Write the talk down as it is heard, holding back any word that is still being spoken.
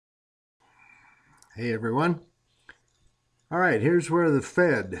Hey everyone. All right, here's where the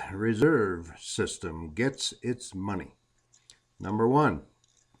Fed Reserve System gets its money. Number one,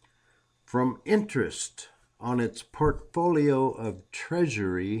 from interest on its portfolio of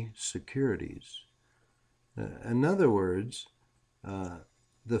Treasury securities. In other words,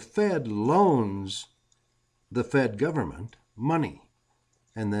 the Fed loans the Fed government money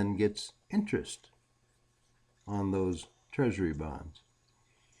and then gets interest on those Treasury bonds.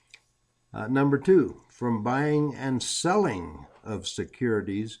 Number two, from buying and selling of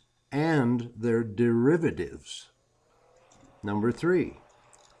securities and their derivatives. Number three,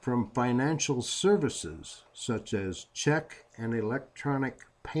 from financial services such as check and electronic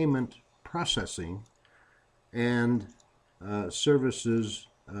payment processing and services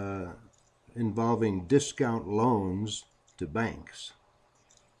involving discount loans to banks.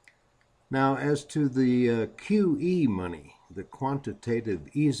 Now, as to the QE money, the quantitative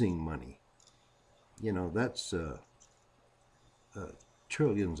easing money, that's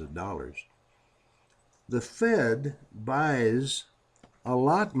trillions of dollars. The Fed buys a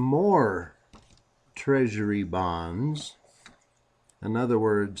lot more Treasury bonds. In other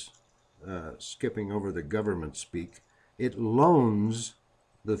words, skipping over the government speak, it loans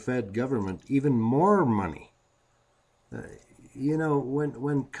the Fed government even more money.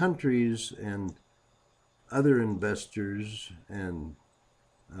 When countries and other investors and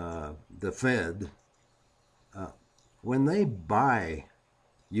the Fed, when they buy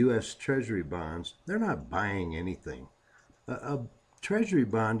U.S. Treasury bonds, they're not buying anything. A Treasury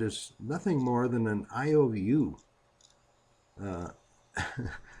bond is nothing more than an IOU.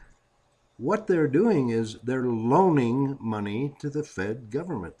 What they're doing is they're loaning money to the Fed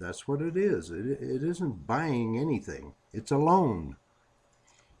government. That's what it is. It isn't buying anything. It's a loan.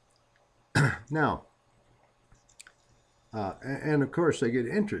 Now, and of course they get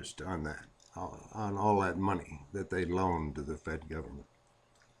interest on that, on all that money that they loan to the Fed government.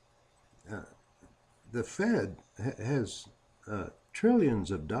 The Fed has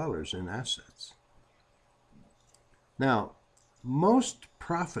trillions of dollars in assets. Now, most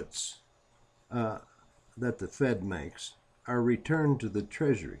profits that the Fed makes are returned to the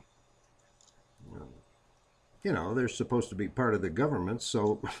Treasury. They're supposed to be part of the government,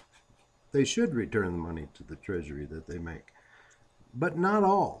 so they should return the money to the Treasury that they make. But not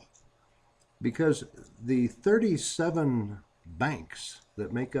all, because the 37 banks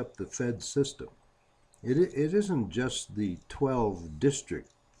that make up the Fed system, it isn't just the 12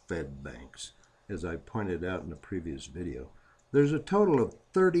 district Fed banks, as I pointed out in a previous video. There's a total of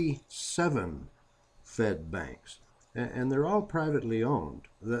 37 Fed banks, and they're all privately owned.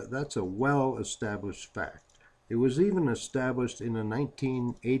 That's a well-established fact. It was even established in a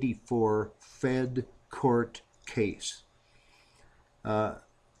 1984 Fed court case.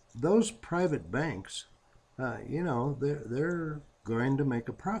 Those private banks, they're going to make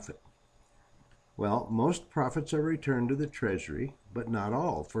a profit. Well, most profits are returned to the Treasury, but not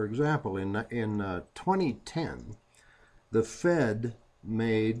all. For example, in 2010, the Fed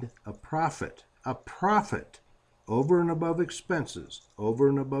made a profit over and above expenses, over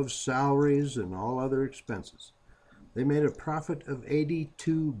and above salaries and all other expenses. They made a profit of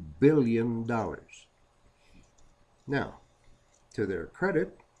 $82 billion. Now, to their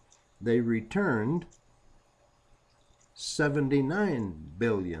credit, they returned $79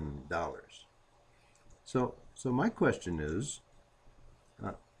 billion. So my question is,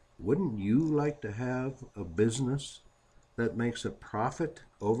 wouldn't you like to have a business that makes a profit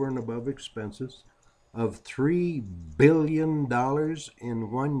over and above expenses of $3 billion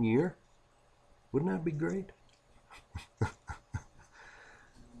in 1 year? Wouldn't that be great?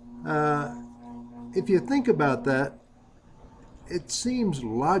 If you think about that, it seems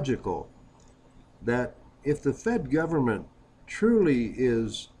logical that if the Fed government truly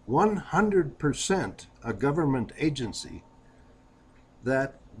is 100% a government agency,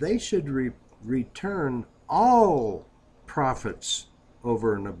 that they should return all profits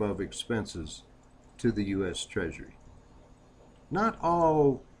over and above expenses to the U.S. Treasury. Not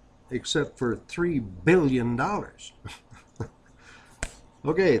all except for $3 billion.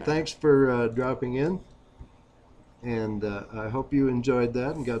 Okay, thanks for dropping in, and I hope you enjoyed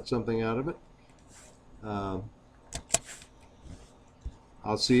that and got something out of it.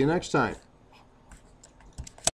 I'll see you next time.